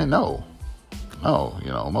type of women? No. No,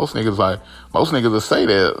 most niggas will say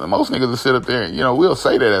that. Most niggas will sit up there and, we'll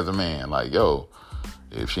say that as a man. Like, yo,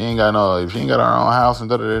 if she ain't got her own house and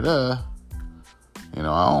da-da-da-da, I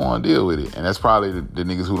don't want to deal with it. And that's probably the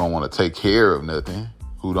niggas who don't want to take care of nothing,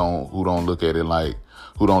 who don't look at it like,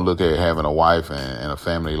 who don't look at having a wife and a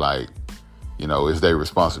family like, it's their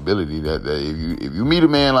responsibility. That if you meet a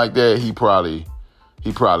man like that, he probably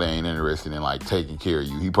ain't interested in like taking care of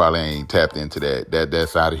you. He probably ain't tapped into that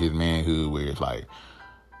side of his manhood where it's like,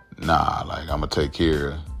 nah, like I'm gonna take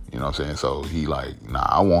care of, you know what I'm saying? So he like, nah,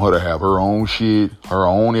 I want her to have her own shit, her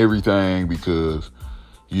own everything because,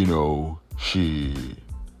 she,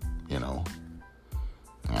 I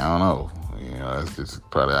don't know. That's just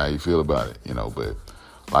probably how you feel about it, but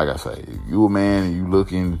like I say, if you a man and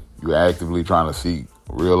you actively trying to seek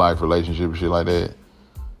real life relationship and shit like that,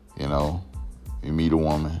 you meet a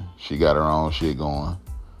woman, she got her own shit going.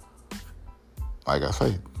 Like I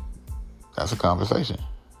say, that's a conversation.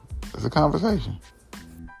 It's a conversation.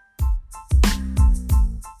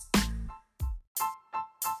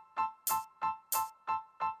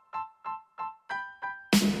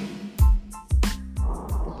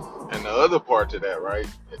 And the other part to that, right,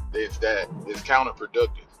 is that it's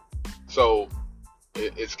counterproductive. So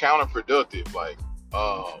it's counterproductive. Like,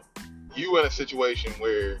 you in a situation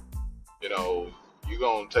where, you're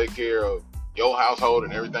going to take care of your household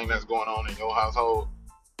and everything that's going on in your household,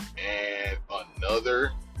 and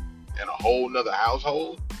a whole nother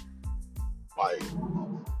household, like,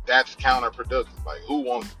 that's counterproductive. Like, who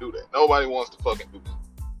wants to do that? Nobody wants to fucking do that.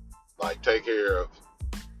 Like, take care of,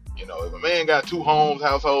 if a man got 2 homes,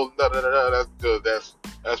 households, that's because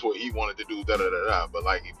that's what he wanted to do, But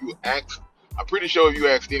like, if you ask, I'm pretty sure if you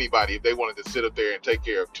asked anybody if they wanted to sit up there and take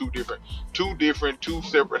care of two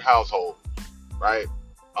separate households, right?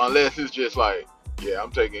 Unless it's just like, yeah,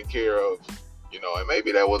 I'm taking care of, and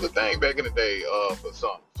maybe that was a thing back in the day,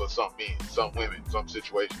 for some men, some women, some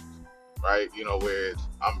situations, right? Where it's,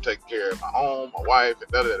 I'm taking care of my home, my wife,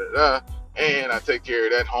 and and I take care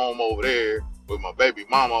of that home over there with my baby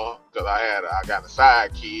mama because I got a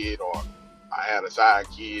side kid, or I had a side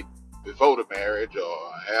kid before the marriage, or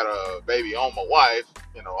I had a baby on my wife.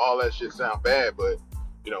 All that shit sound bad, but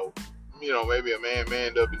maybe a man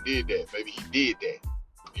manned up and did that. Maybe he did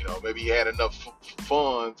that. Maybe he had enough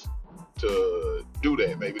funds to do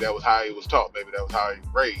that. Maybe that was how he was taught. Maybe that was how he was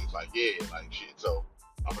raised. Like, yeah, like shit. So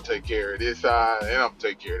I'm gonna take care of this side and I'm gonna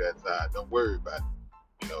take care of that side. Don't worry about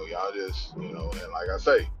it. Y'all just, and like I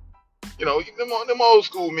say, them old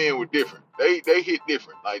school men were different. They hit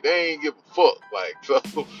different. Like, they ain't give a fuck. Like, so,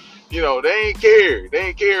 they ain't care. They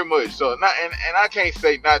ain't care much. So not, and I can't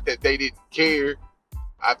say not that they didn't care.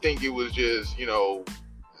 I think it was just,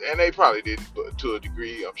 and they probably didn't, but to a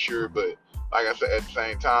degree, I'm sure. But like I said, at the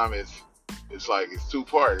same time, it's like, it's 2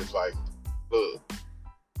 parts. It's like, look,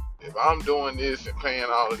 if I'm doing this and paying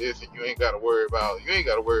all of this, and you ain't got to worry about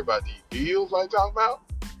these bills like talking about,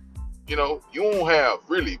 you won't have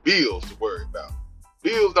really bills to worry about.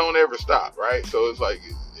 Bills don't ever stop, right? So it's like,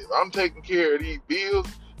 if I'm taking care of these bills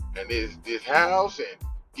and this house and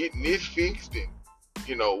getting this fixed and,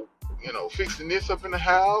 fixing this up in the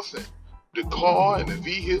house and the car and the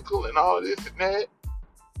vehicle and all this and that,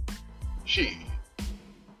 shit,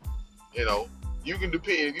 you can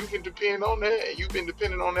depend on that, and you've been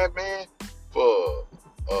depending on that man for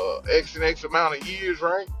X and X amount of years,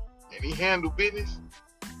 right? And he handled business.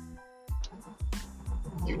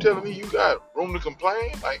 You telling me you got room to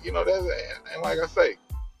complain? Like, that's, and like I say,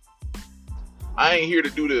 I ain't here to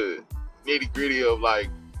do the nitty gritty of like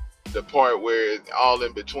the part where it's all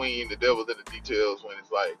in between, the devil's in the details, when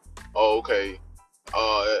it's like, oh, okay,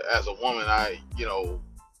 as a woman,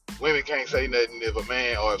 women can't say nothing if a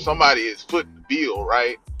man, or if somebody is footing the bill,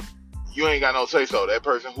 right? You ain't got no say so. That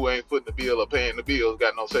person who ain't footing the bill or paying the bills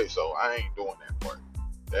got no say so. I ain't doing that part.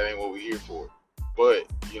 That ain't what we here for. But,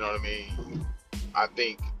 you know what I mean? I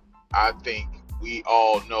think we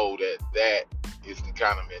all know that is the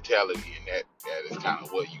kind of mentality, and that is kind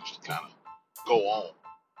of what used to kind of go on,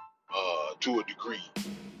 to a degree,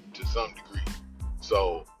 to some degree.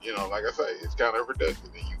 So, like I say, it's kind of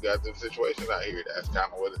reductive. And you got them situations out here that's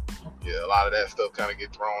kind of what a lot of that stuff kind of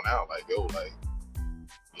get thrown out. Like, yo, like,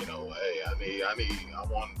 hey, I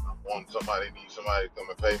want somebody to come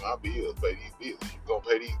and pay my bills, pay these bills. You gonna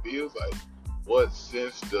pay these bills? Like, what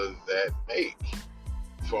sense does that make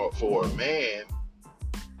for a man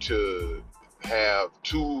to have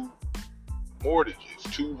 2 mortgages,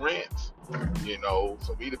 2 rents,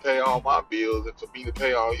 for me to pay all my bills and for me to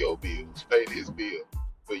pay all your bills, pay this bill,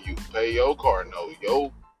 for you to pay your car note,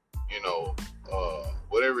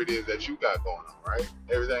 whatever it is that you got going on, right?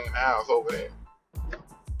 Everything in the house over there,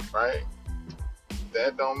 right?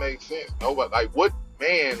 That don't make sense. Nobody, like, what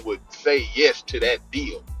man would say yes to that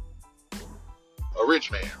deal? A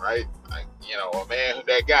rich man, right? Like, a man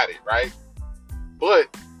that got it, right? But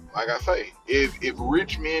like I say, if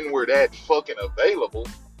rich men were that fucking available,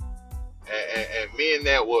 and men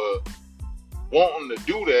that were wanting to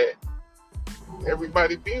do that,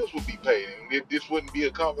 everybody's bills would be paid, and this wouldn't be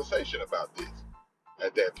a conversation about this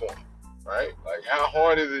at that point, right? Like, how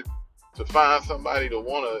hard is it to find somebody to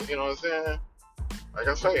want to, you know what I'm saying? Like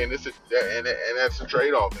I say, and that's a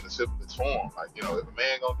trade-off in the simplest form. Like, if a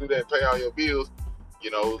man gonna do that, pay all your bills, he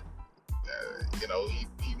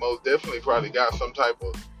most definitely probably got some type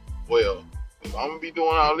of, well, if I'm gonna be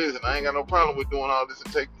doing all this, and I ain't got no problem with doing all this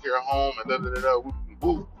and taking care of home and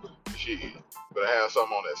whoop, shit, better have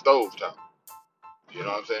something on that stove top. You know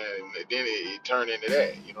what I'm saying? And then it turned into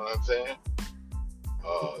that. You know what I'm saying?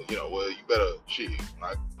 Well, you better, shit, when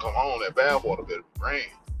I come home, that bath water better be rain.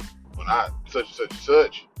 When I such and such and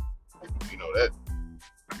such,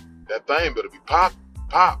 that thing better be popped.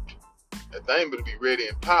 That thing better be ready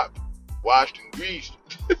and popped, washed and greased,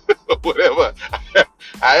 whatever.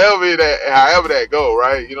 however that go,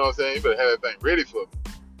 right? You know what I'm saying? You better have that thing ready for me.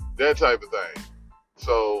 That type of thing.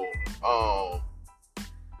 So,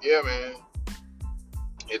 yeah, man,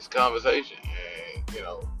 it's a conversation, and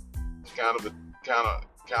it's kind of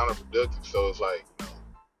counterproductive. So it's like,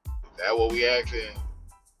 is that what we asking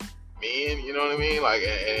men? You know what I mean? Like,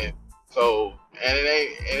 and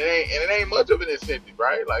it ain't much of an incentive,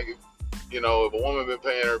 right? Like, if a woman been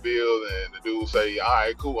paying her bills and the dude say, all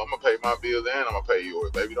right, cool, I'm gonna pay my bills and I'm gonna pay yours,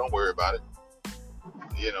 baby, don't worry about it.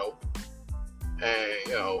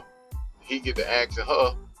 And he get to asking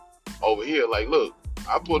her over here, like, look,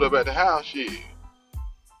 I pulled up at the house, shit.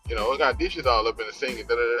 I got dishes all up in the sink, and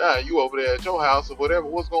you over there at your house or whatever,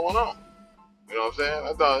 what's going on? You know what I'm saying?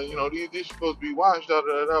 I thought, these dishes supposed to be washed,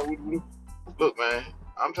 Look, man,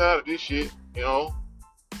 I'm tired of this shit, You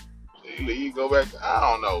go back,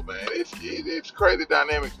 I don't know, man. It's crazy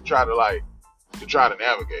dynamic to try to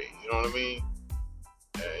navigate, you know what I mean?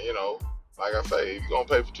 And, like I say, if you're gonna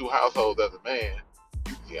pay for two households as a man,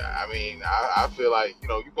 I feel like,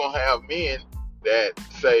 you're gonna have men that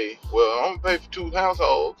say, well, I'm gonna pay for two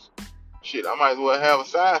households. Shit, I might as well have a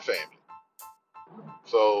side family.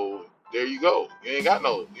 So there you go. You ain't got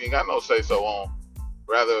no say so on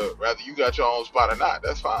rather you got your own spot or not.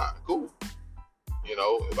 That's fine, cool.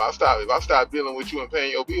 If I stop dealing with you and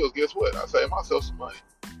paying your bills, guess what? I save myself some money.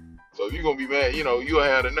 So if you're gonna be mad, you'll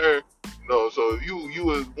have the nerve. So if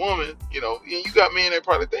you as a woman, you got men that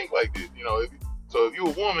probably think like this. So if you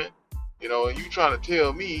a woman, and you trying to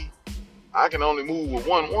tell me I can only move with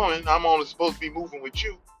one woman, I'm only supposed to be moving with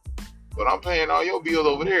you, but I'm paying all your bills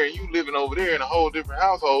over there, and you living over there in a whole different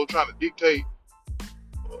household, trying to dictate,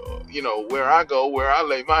 where I go, where I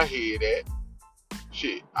lay my head at.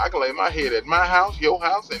 Shit, I can lay my head at my house, your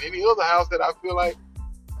house, and any other house that I feel like,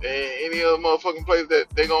 and any other motherfucking place that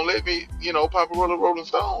they gonna let me, pop a rolling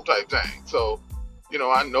stone type thing. So,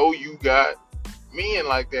 I know you got men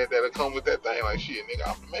like that'll come with that thing like, shit, nigga,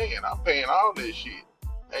 I'm the man, I'm paying all this shit.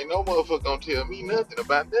 Ain't no motherfucker gonna tell me nothing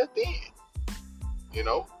about that then. And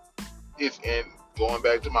going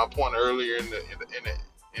back to my point earlier in the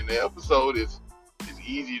episode, it's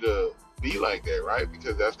easy to be like that, right?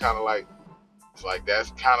 Because that's kind of like, that's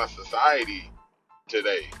kind of society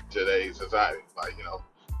today's society. Like,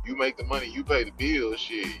 you make the money, you pay the bills,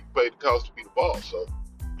 shit, you pay the cost to be the boss. So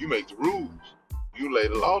you make the rules, you lay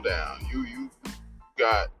the law down, you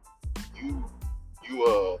got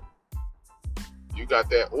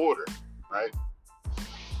that order, right?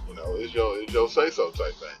 It's your say so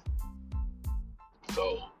type thing.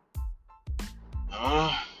 So,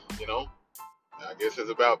 I guess it's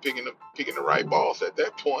about picking the right boss at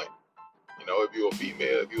that point. If you're a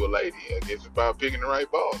female, if you're a lady, I guess it's about picking the right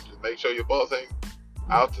boss. Just make sure your boss ain't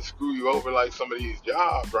out to screw you over like some of these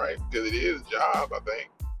jobs, right? Because it is a job, I think.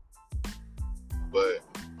 But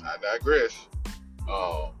I digress.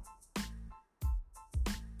 And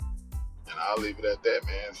I'll leave it at that,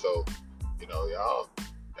 man. So, y'all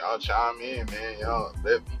chime in, man. Y'all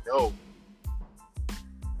let me know.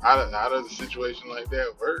 How does a situation like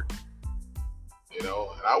that work? And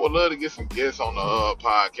I would love to get some guests on the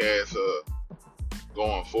podcast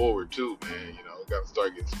going forward too, man. Got to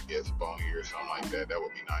start getting some guests up on here or something like that. That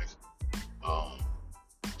would be nice.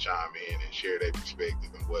 Chime in and share their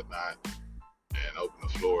perspective and whatnot, and open the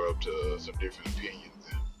floor up to some different opinions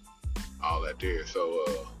and all that there. So,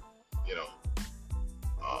 in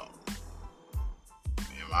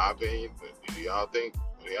my opinion, do y'all think?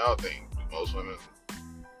 Do most women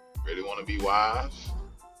really want to be wives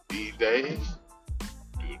these days?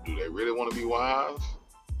 Do they really want to be wives?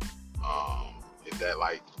 Is that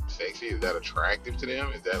like sexy? Is that attractive to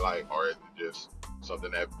them? Is that like, or is it just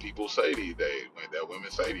something that people say these days, that women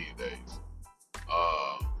say these days?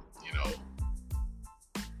 Uh, you know,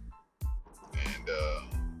 and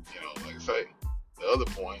like I say, the other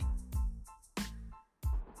point,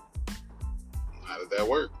 how does that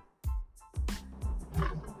work?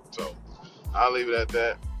 So I'll leave it at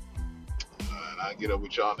that, and I'll get up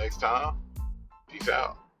with y'all next time. Peace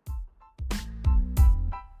out.